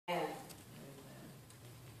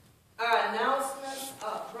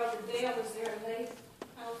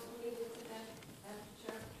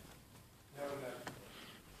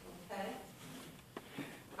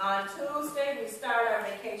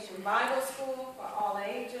Vacation Bible School for all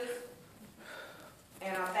ages,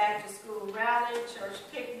 and our back to school rally, church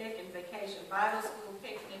picnic, and Vacation Bible School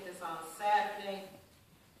picnic is on Saturday.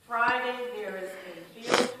 Friday, there is a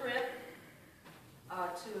field trip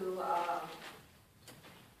to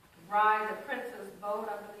ride the Princess Boat,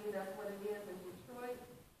 I believe that's what it is, in Detroit.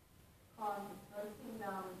 Cost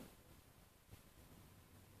 $13.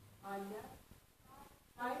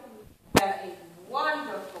 We had a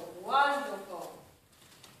wonderful, wonderful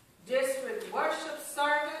district worship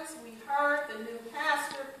service. We heard the new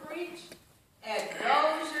pastor preach at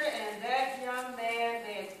Dozier, and that young man,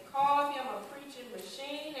 they called him a preaching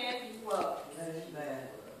machine, and he was. Amen.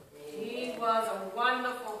 He was a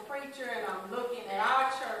wonderful preacher, and I'm looking at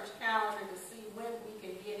our church calendar to see when we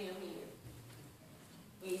can get him here.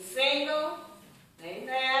 He's single.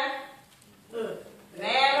 Amen.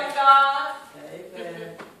 Man of God.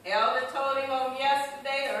 Amen. Elder told him on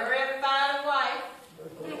yesterday to hurry up and find a wife.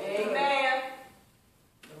 Amen.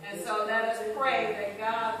 And so let us pray that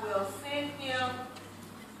God will send him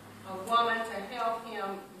a woman to help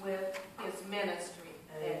him with his ministry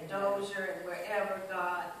at Dozier and wherever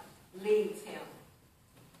God leads him.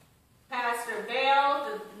 Pastor Bell,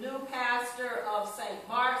 the new pastor of St.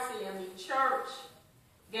 Mark's CME Church,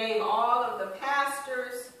 gave all of the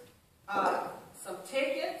pastors some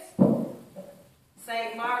tickets.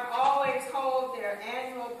 St. Mark always hold their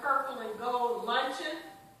annual Purple and Gold Luncheon.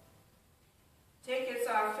 Tickets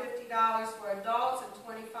are $50 for adults and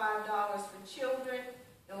 $25 for children.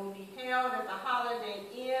 It will be held at the Holiday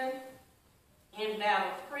Inn in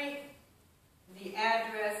Battle Creek. The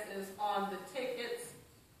address is on the tickets.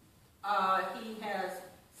 He has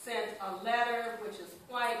sent a letter which is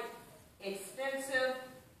quite extensive,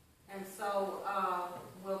 and so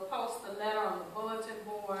we'll post the letter on the bulletin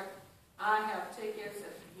board. I have tickets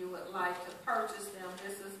if you would like to purchase them.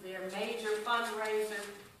 This is their major fundraiser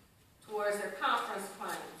towards their conference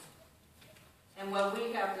claims. And what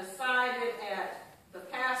we have decided at the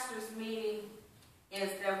pastors' meeting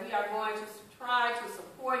is that we are going to try to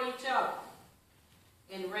support each other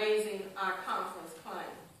in raising our conference claims.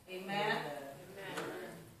 Amen? Amen.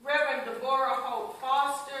 Reverend Deborah Hope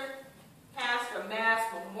Foster, pastor of Mass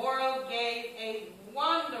Memorial, gave a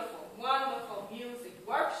wonderful, wonderful music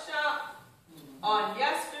workshop on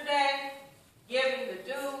yesterday, giving the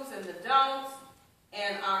do's and the don'ts,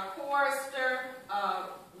 and our chorister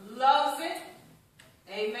loves it.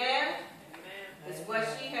 Amen? Amen. It's what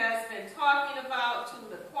she has been talking about to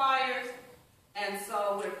the choirs. And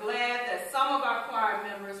so we're glad that some of our choir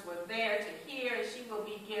members were there to hear, and she will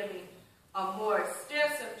be giving a more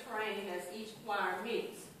extensive training as each choir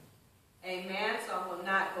meets. Amen. So I will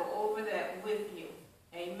not go over that with you.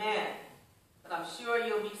 Amen. But I'm sure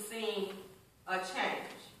you'll be seeing a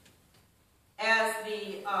change. As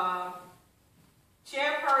the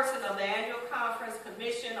chairperson of the Annual Conference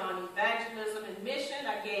Commission on Evangelism and Mission,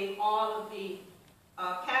 I gave all of the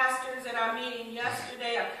pastors at our meeting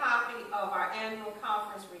yesterday a copy of our annual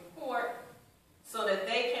conference report so that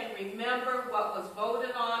they can remember what was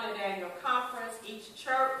voted on at annual conference. Each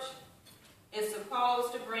church is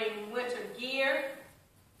supposed to bring winter gear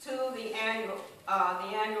to the annual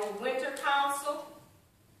winter council,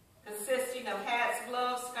 consisting of hats,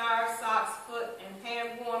 gloves, scarves, socks, foot and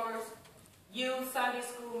hand warmers, used Sunday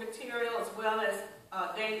school material, as well as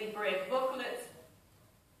daily bread booklets.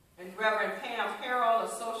 And Reverend Pam Harrell, a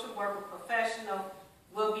social worker professional,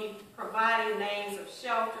 will be providing names of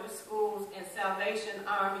shelters, schools, and Salvation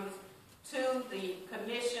Armies to the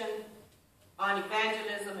Commission on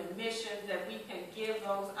Evangelism and Mission, that we can give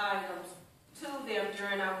those items to them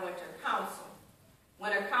during our winter council.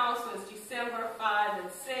 Winter council is December 5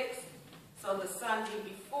 and 6, so the Sunday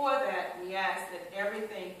before that, we ask that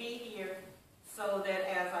everything be here so that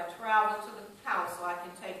as I travel to the council, I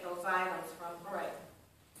can take those items from Bray.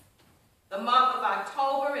 The month of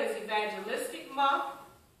October is Evangelistic Month.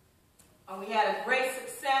 We had a great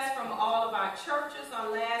success from all of our churches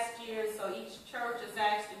on last year, so each church is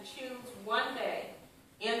asked to choose one day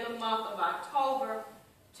in the month of October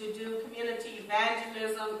to do community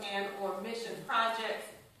evangelism and or mission projects.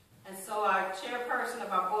 And so our chairperson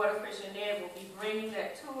of our Board of Christian Ed will be bringing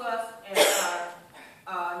that to us at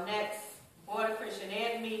our next Board of Christian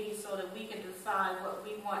Ed meeting so that we can decide what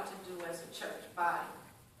we want to do as a church body.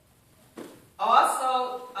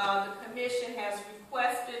 Also, the commission has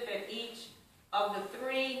requested that each of the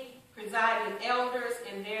 3 presiding elders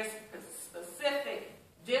in their specific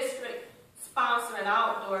district sponsor an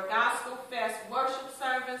outdoor gospel fest worship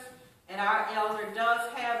service, and our elder does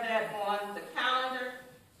have that on the calendar,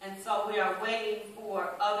 and so we are waiting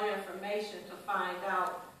for other information to find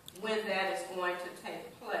out when that is going to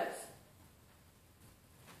take place.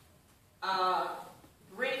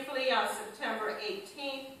 Briefly, on September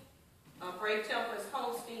 18th, Bray Temple is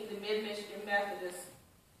hosting the Mid-Michigan Methodist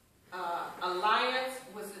Alliance,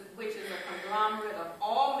 which is a conglomerate of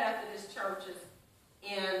all Methodist churches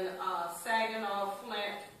in Saginaw,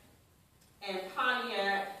 Flint, and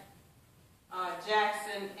Pontiac,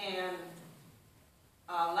 Jackson, and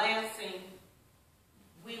Lansing.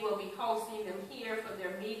 We will be hosting them here for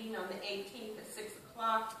their meeting on the 18th at 6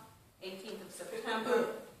 o'clock, 18th of September.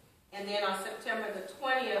 And then on September the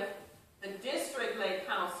 20th, the District Lay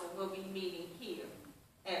Council will be meeting here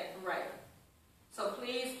at Bray. So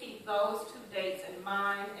please keep those 2 dates in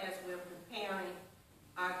mind as we're preparing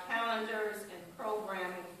our calendars and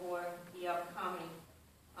programming for the upcoming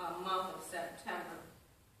month of September.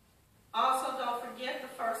 Also, don't forget the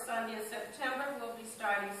first Sunday in September, we'll be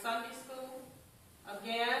starting Sunday school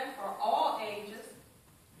again for all ages.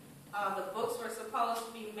 The books were supposed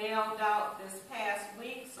to be mailed out this past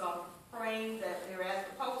week, so I'm praying that they're at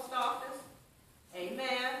the post office.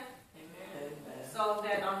 Amen. Amen. So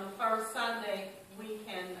that on the first Sunday, we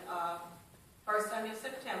can, first Sunday of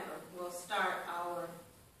September, we'll start our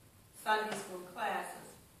Sunday school classes.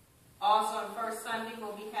 Also on first Sunday,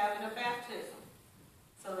 we'll be having a baptism.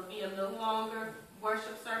 So it'll be a little longer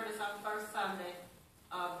worship service on first Sunday.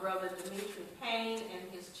 Brother Dimitri Payne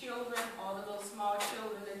and his children, all the little small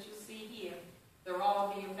children that you see here, they're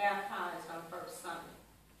all being baptized on first Sunday.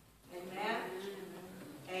 Amen?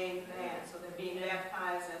 Amen. So they're being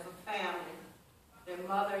baptized as a family. Their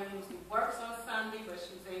mother usually works on Sunday, but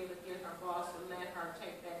she was able to get her boss to let her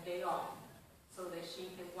take that day off so that she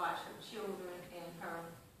can watch her children and her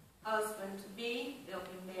husband-to-be. They'll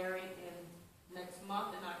be married in next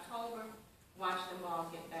month in October. Watch them all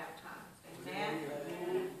get baptized. Amen?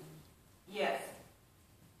 Amen. Yes.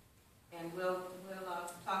 And we'll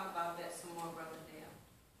talk about that some more, Brother Dale.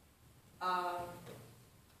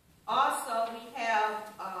 Also, we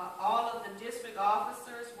have all of the district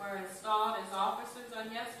officers were installed as officers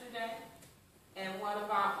on yesterday. And one of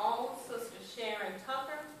our own, Sister Sharon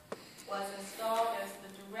Tucker, was installed as the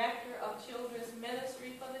Director of Children's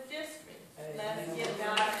Ministry for the district. Let's give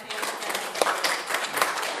God a hand.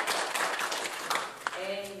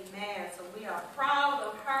 Amen. So we are proud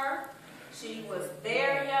of her. She was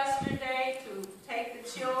there yesterday to take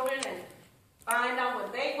the children and find out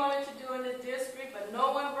what they wanted to do in the district, but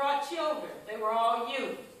no one brought children. They were all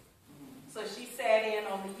youth. So she sat in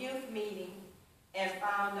on the youth meeting and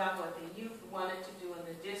found out what the youth wanted to do in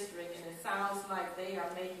the district, and it sounds like they are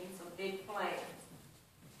making some big plans.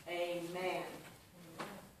 Amen.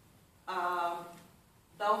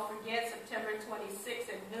 Don't forget, September 26th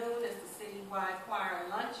at noon is the citywide choir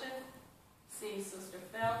luncheon. See Sister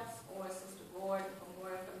Phelps or Sister Gordon for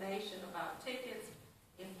more information about tickets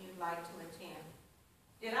if you'd like to attend.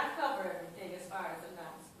 Did I cover everything as far as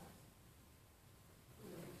announcements?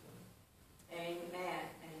 Amen.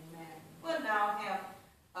 Amen. We'll now have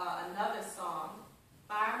another song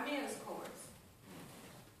by our men's chorus.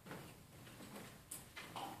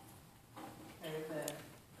 Amen.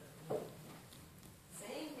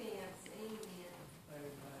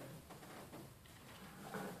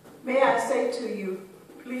 May I say to you,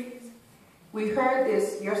 please, we heard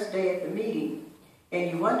this yesterday at the meeting,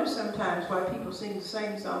 and you wonder sometimes why people sing the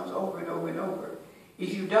same songs over and over and over.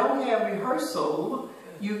 If you don't have rehearsal,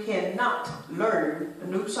 you cannot learn the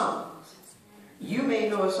new songs. You may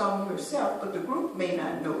know a song yourself, but the group may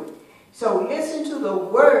not know it. So listen to the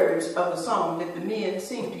words of the song that the men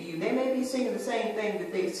sing to you. They may be singing the same thing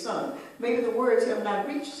that they sung. Maybe the words have not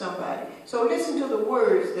reached somebody. So listen to the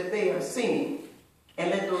words that they are singing. And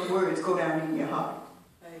let those words go down in your heart.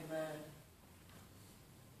 Amen.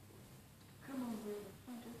 Come on, Brother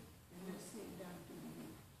Hunter, and let's sing down to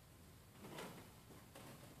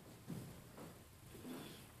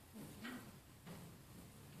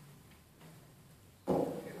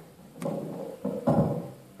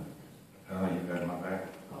You got my back.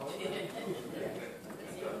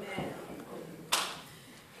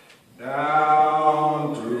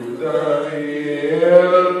 Down to the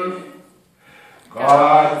hill,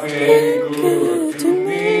 God been good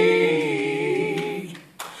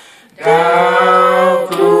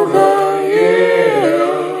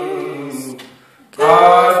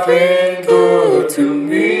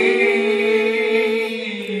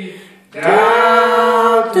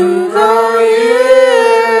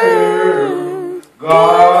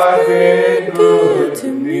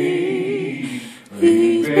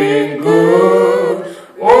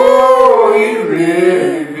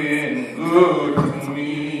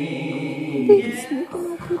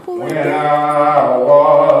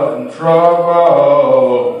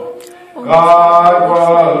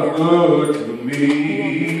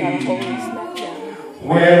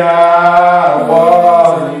When I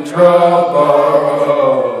was in trouble,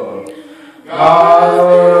 God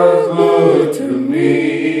was good to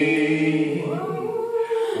me.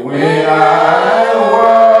 When I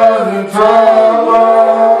was in trouble,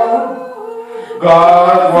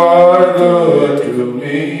 God was good to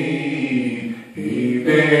me. He's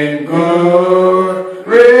been good,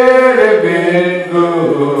 really been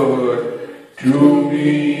good to me.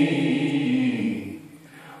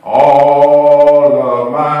 All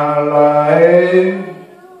of my life,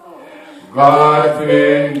 God's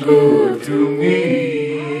been good to me.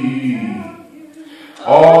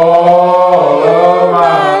 All of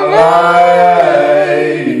my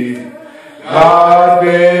life, God's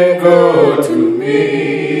been good to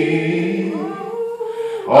me.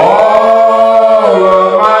 All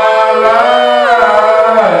of my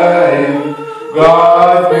life,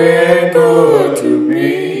 God's been good to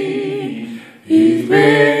me. He's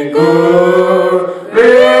been good,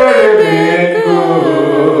 really been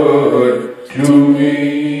good to me.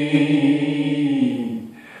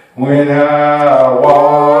 When I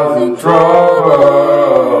was in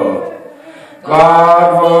trouble,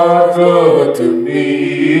 God was good to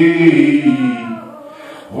me.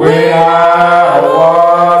 When I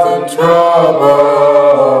was in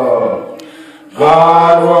trouble,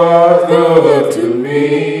 God was good to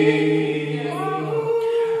me.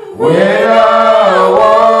 When I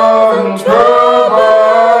was in trouble,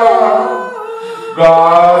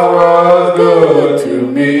 God was good to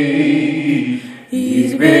me.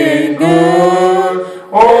 He's been good,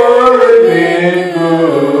 always been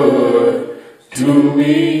good to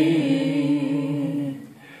me.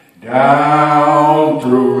 Down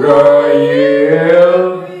through the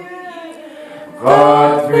years,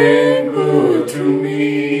 God's been good to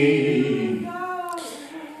me.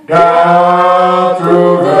 Down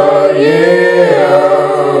through the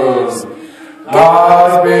years,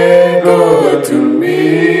 God's been good to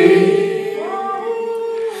me.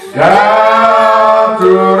 Down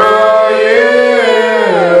through the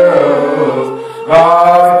years,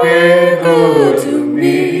 God's been good to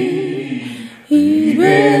me. He's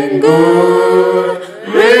been good,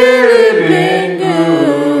 really been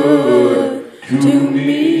good to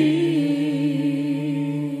me.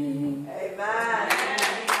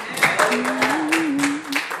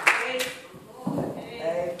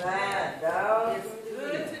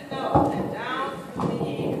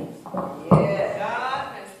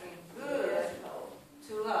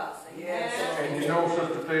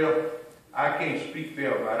 I can't speak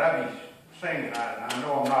there, but I be singing. I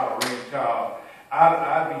know I'm not a real child.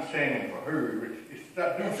 I be singing for her. It's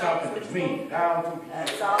do something to me. Down to the years.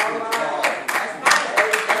 That's all right. That's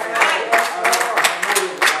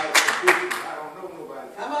I don't know nobody.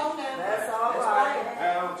 Come on now. That's all right.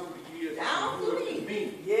 Down to the years. Down to me.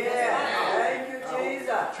 Yeah. Thank you,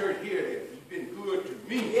 Jesus. Church here, he's been good to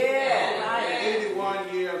me. Yeah. I'm 81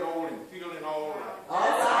 years old and feeling all right. All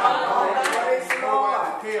right. Praise the Lord.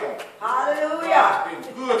 Hallelujah. God's been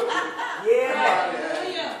good to me.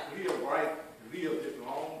 Yeah. Live right, live this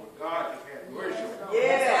long, but God just had mercy.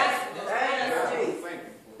 Yeah. Thank you, Jesus.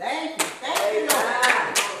 Thank you. Thank you, Lord.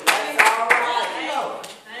 That's all right.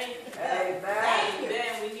 Thank you. Amen.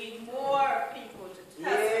 Amen. We need more people to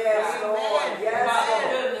testify Yes, Lord. Yes, about the Lord.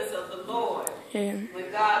 goodness of the Lord. Yeah. When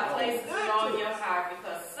God places it on your heart,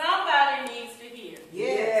 because somebody needs to hear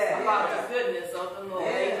about the goodness of the Lord.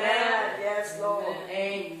 Amen. Yes, Lord.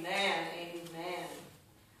 Amen. Amen.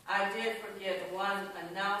 I did forget one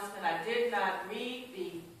announcement. I did not read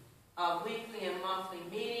the weekly and monthly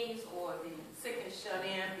meetings or the sick and shut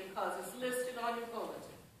in because it's listed on your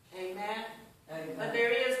bulletin. Amen. But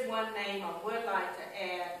there is one name I would like to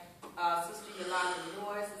add. Sister Yolanda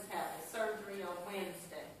Lewis is having surgery on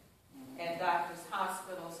Wednesday at Doctor's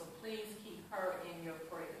Hospital, so please keep her in your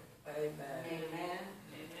prayer. Amen. Amen.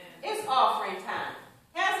 It's offering time.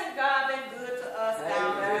 Hasn't God been good to us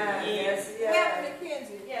down through the years? Yes,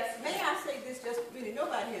 McKenzie, Yes, may I say this just really,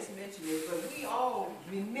 nobody has mentioned it, but we all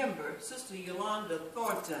remember Sister Yolanda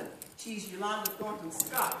Thornton. She's Yolanda Thornton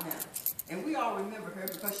Scott now. And we all remember her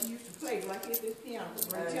because she used to play like at this piano with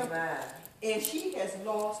Bray Temple. And she has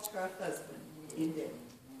lost her husband in death.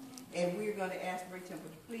 And we're going to ask Bray Temple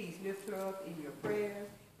to please lift her up in your prayers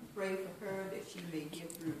and pray for her that she may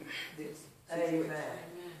get through this situation. Amen.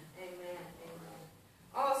 Amen.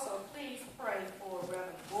 Also, please pray for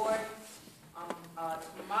Reverend Gordon.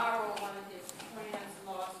 Tomorrow, one of his friends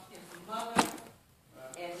lost his mother,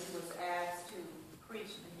 and he was asked to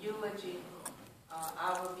preach the eulogy.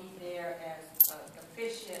 I will be there as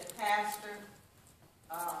officiant pastor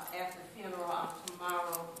at the funeral.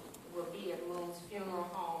 Tomorrow will be at Moon's Funeral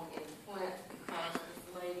Home in Flint because this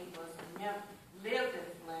lady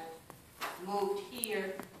moved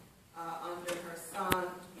here under her son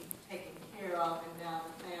to be taken care of, and now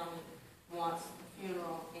the family wants the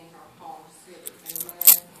funeral in her home city.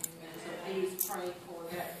 Amen. And so please pray for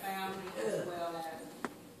that family as well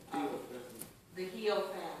as the Hill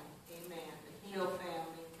family. Amen. The Hill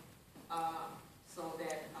family, so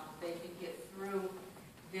that they can get through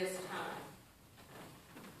this time.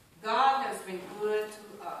 God has been good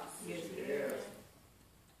to us. Yes.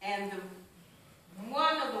 And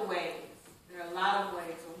one of the ways, there are a lot of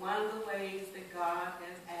ways, but one of the ways that God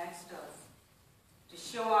has asked us to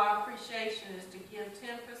show our appreciation is to give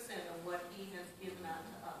 10% of what he has given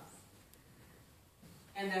unto us.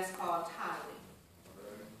 And that's called tithing.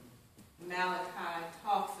 Malachi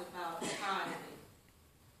talks about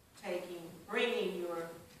tithing, bringing your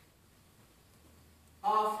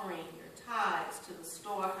offering, your tithes to the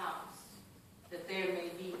storehouse, that there may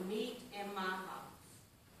be meat in my house.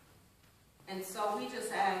 And so we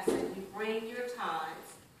just ask that you bring your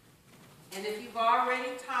tithes. And if you've already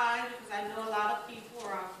tithed, because I know a lot of people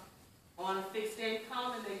are on a fixed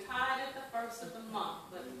income and they tithe at the first of the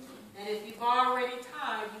month. And if you've already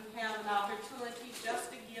tithed, you have an opportunity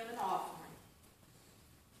just to give an offering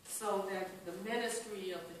so that the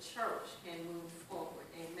ministry of the church can move forward.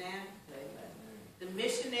 Amen? Amen. The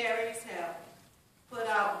missionaries have put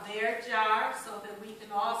out their jar so that we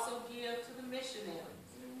can also give to the missionaries,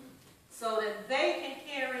 so that they can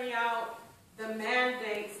carry out the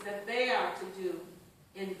mandates that they are to do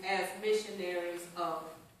as missionaries of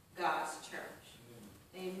God's church.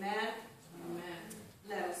 Amen? Amen.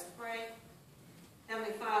 Let us pray.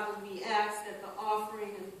 Heavenly Father, we ask that the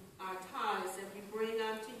offering and our tithes that we bring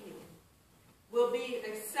unto you will be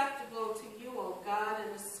acceptable to you, O God,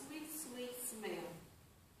 in a sweet, sweet smell,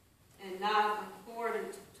 and not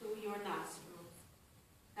according to your nostrils.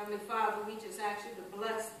 Heavenly Father, we just ask you to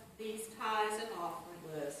bless these tithes and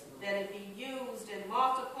offerings, that it be used and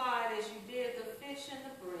multiplied as you did the fish and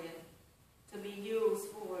the bread, to be used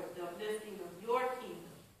for the lifting of your kingdom.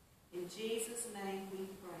 In Jesus' name we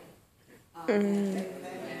pray. Amen.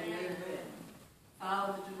 Amen. Amen.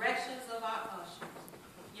 Follow the directions of our ushers.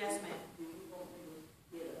 Yes, ma'am.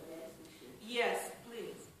 Yes,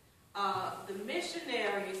 please. The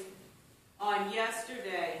missionaries on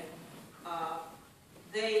yesterday,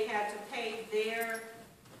 they had to pay their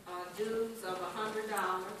dues of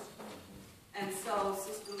 $100. And so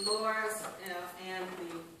Sister Loris and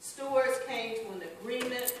the stewards came to an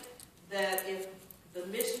agreement that if the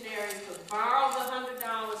missionaries could borrow the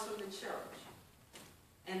 $100 from the church,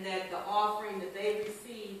 and that the offering that they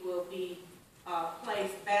receive will be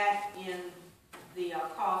placed back in the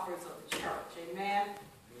coffers of the church. Amen?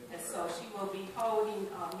 And so she will be holding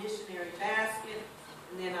a missionary basket.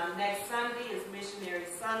 And then our next Sunday is Missionary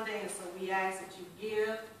Sunday. And so we ask that you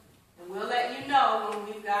give. And we'll let you know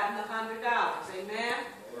when we've gotten the $100. Amen?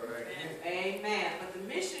 Right. Amen. But the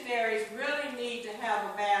missionaries really need to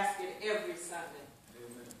have a basket every Sunday.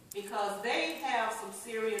 Amen. Because they have some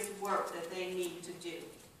serious work that they need to do.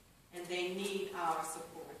 And they need our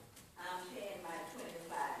support.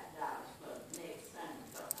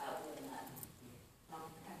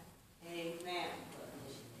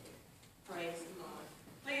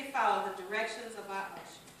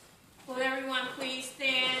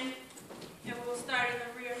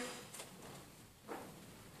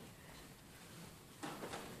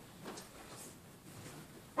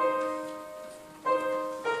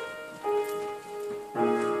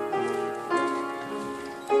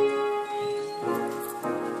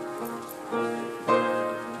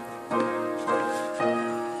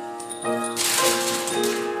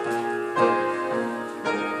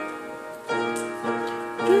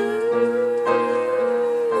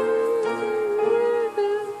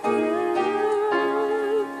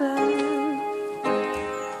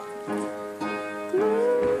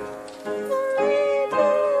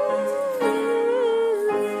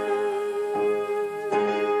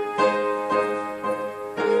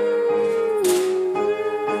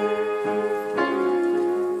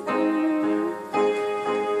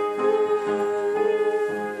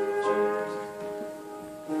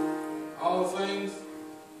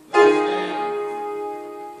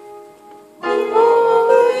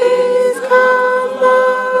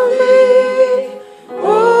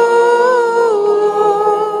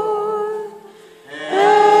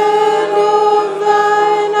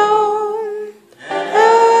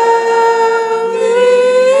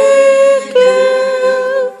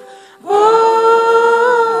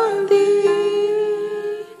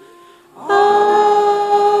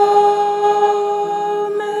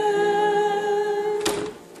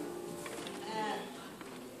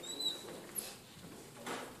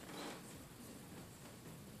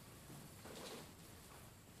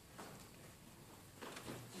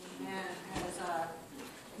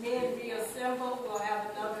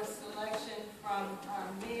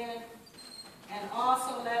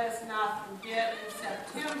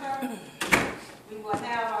 September, we will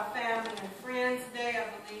have our Family and Friends Day. I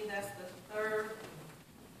believe that's the third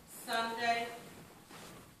Sunday.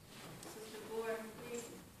 Sister Gordon, please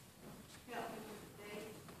help me with the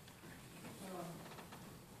date.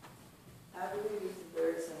 I believe it's the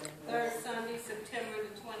third Sunday. Third Sunday, September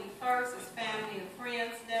the 21st is Family and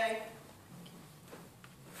Friends Day.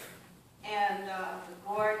 And the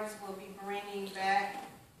Gordons will be bringing back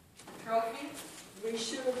the trophy. We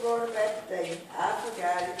should have brought it back today. I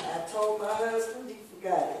forgot it. I told my husband, he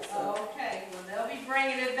forgot it. So. Okay, well, they'll be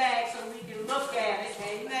bringing it back so we can look at it.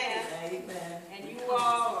 Amen. Amen. And you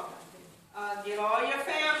all get all your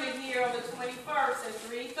family here on the 21st at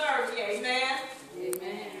 3:30. Amen.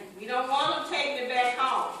 Amen. We don't want them taking it back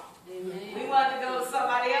home. Amen. We want to go to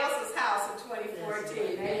somebody else's house in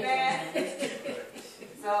 2014. Amen.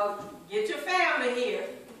 So get your family here.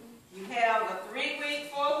 You have a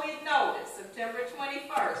 3-week, 4-week notice, September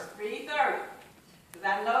 21st, 3:30. Because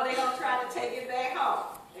I know they're going to try to take it back home.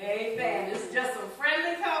 Amen. This is just some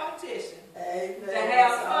friendly competition. Amen. To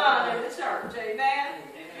have fun in the church. Amen.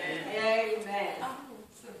 Amen. Amen.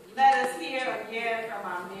 So let us hear again from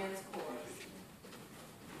our men's chorus.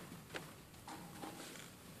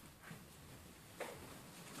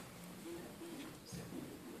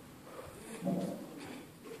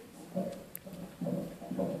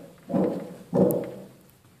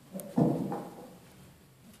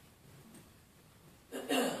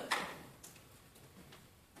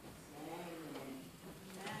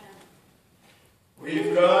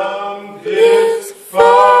 We've come this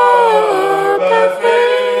far by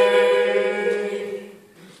faith,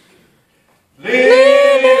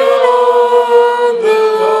 leaning on the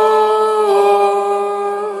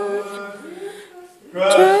Lord,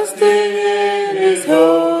 trusting in His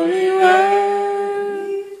holy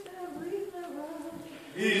word.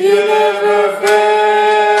 He's never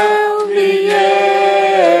failed me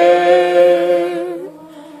yet.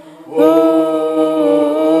 Whoa.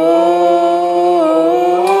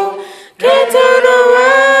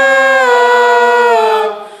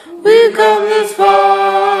 We've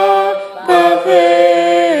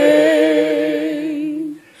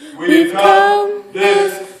come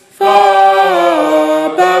this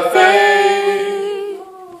far by faith,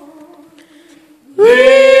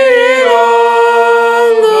 leaning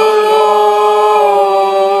on the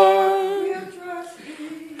Lord,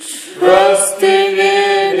 trusting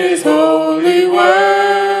in His holy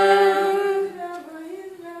word.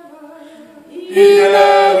 He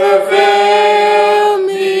never failed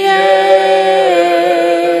me yet.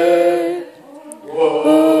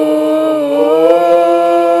 Whoa.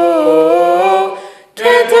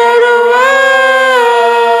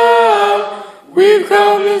 We've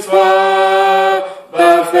come this far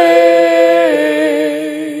by faith.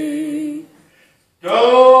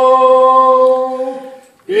 Don't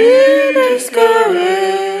be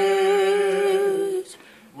discouraged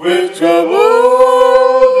with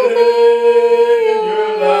troubles in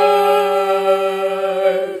your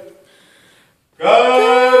life.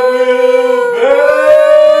 God will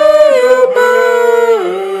bear your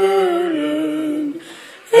burden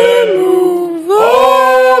and move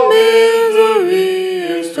all misery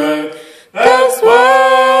and strife. That's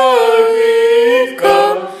why we've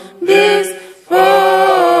come this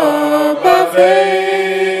far by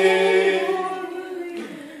faith,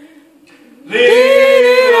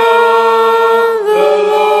 leaning on the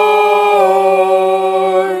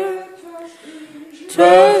Lord,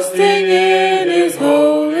 trusting in His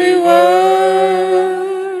holy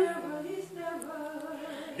word.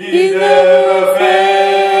 He's never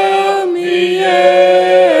failed me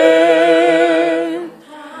yet.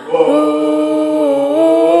 Whoa,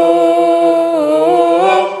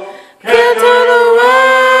 can't turn around.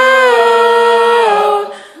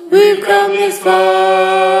 We've come this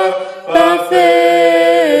far by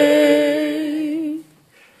faith.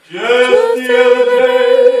 Just the other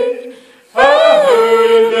day, I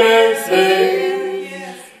heard a man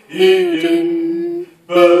say he didn't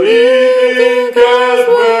believe in God's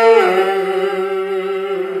word.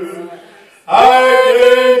 I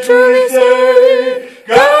can truly say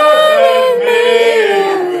God has made a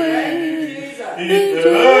way. He's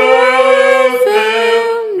never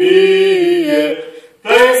failed me yet.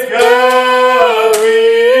 Thank God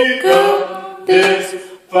we've come this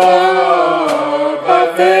far by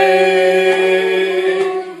faith,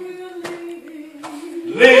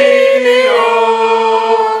 leaning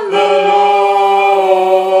on the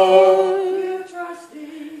Lord,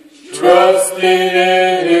 trusting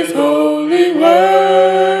in His holy word.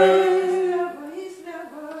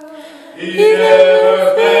 He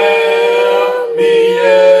never failed me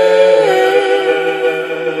yet.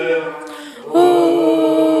 Oh.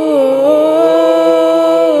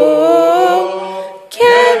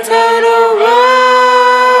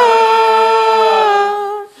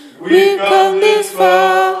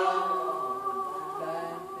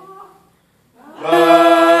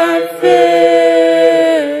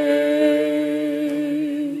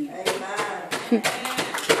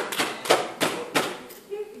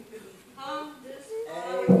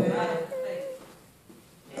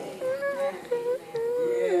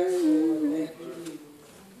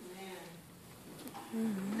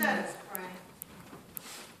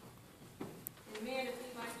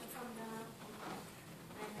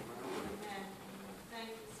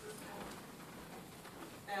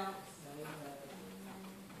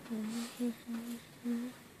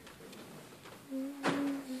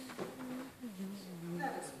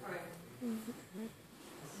 Let us pray.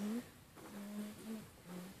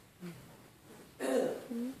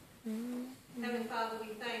 Heavenly Father, we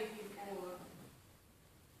thank you for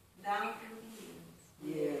down through the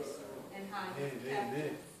years. Yes. And how you kept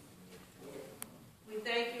us. We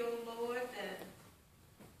thank you, O Lord, that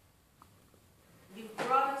you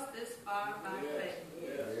brought us this far by faith.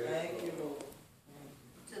 Thank you, Lord.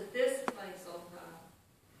 To this place, O God.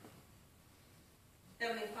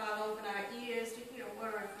 Heavenly Father, open our ears to hear a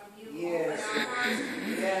word from you. Yes. Open our hearts to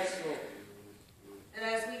hear. Yes, Lord. And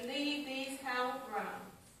as we leave these hallowed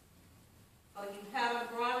grounds, for you haven't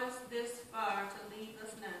brought us this far to leave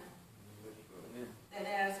us now. That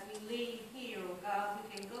as we leave here, oh God,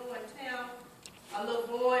 we can go and tell a little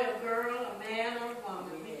boy, a girl, a man, or a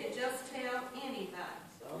woman. We can just tell anybody,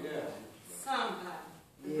 somebody,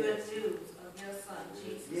 the good news of your Son,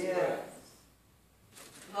 Jesus Christ.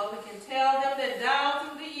 Lord, we can tell them that down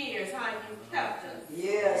through the years how you kept us.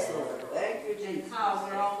 Yes, Lord. Thank you, Jesus. And how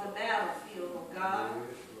we're on the battlefield, oh God,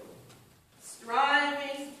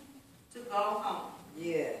 striving to go home.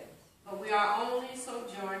 Yes. But we are only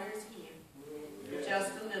sojourners here for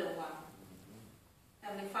just a little while.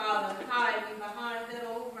 Heavenly Father, hide me behind that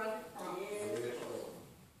old rugged cross.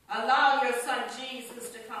 Allow your Son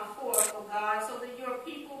Jesus to come forth, oh God, so that your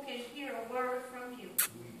people can hear a word from you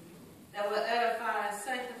that will edify and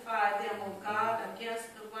sanctify them, oh God,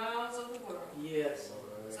 against the wiles of the world. Yes.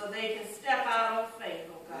 So they can step out on faith,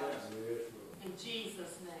 oh God. In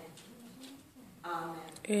Jesus' name.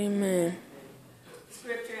 Amen. Amen.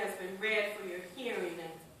 Scripture has been read for your hearing,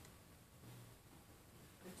 and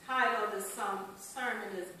the title of this sermon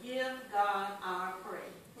is Give God Our Praise.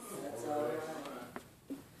 That's all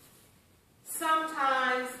right.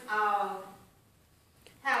 Sometimes I'll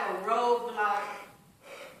have a roadblock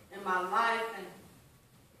in my life, and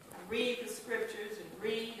I read the scriptures and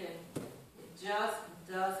read, and it just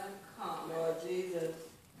doesn't come. Lord Jesus.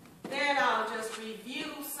 Then I'll just review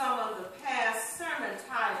some of the past sermon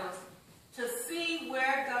titles to see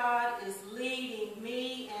where God is leading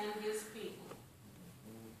me and his people.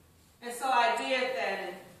 And so I did that,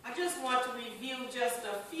 and I just want to review just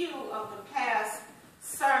a few of the past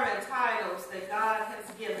sermon titles that God has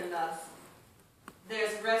given us.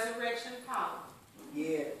 There's Resurrection Power.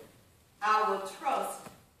 Yeah. I will trust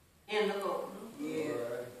in the Lord. Yeah.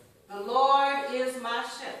 The Lord is my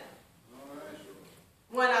shepherd.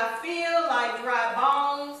 When I feel like dry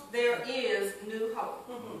bones, there is new hope.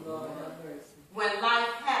 Lord have mercy. When life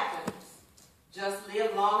happens, just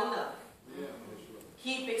live long enough.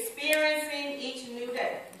 Keep experiencing each new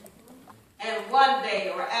day. And one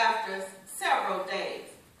day or after several days,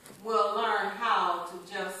 we'll learn how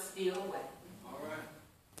to just steal away.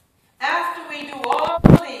 After we do all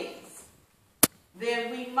of these,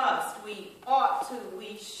 then we ought to,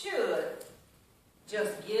 we should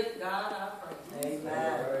just give God our praise.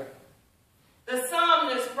 Amen. The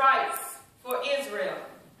psalmist writes for Israel.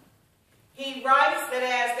 He writes that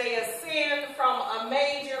as they ascend from a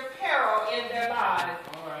major peril in their lives,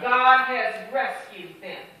 God has rescued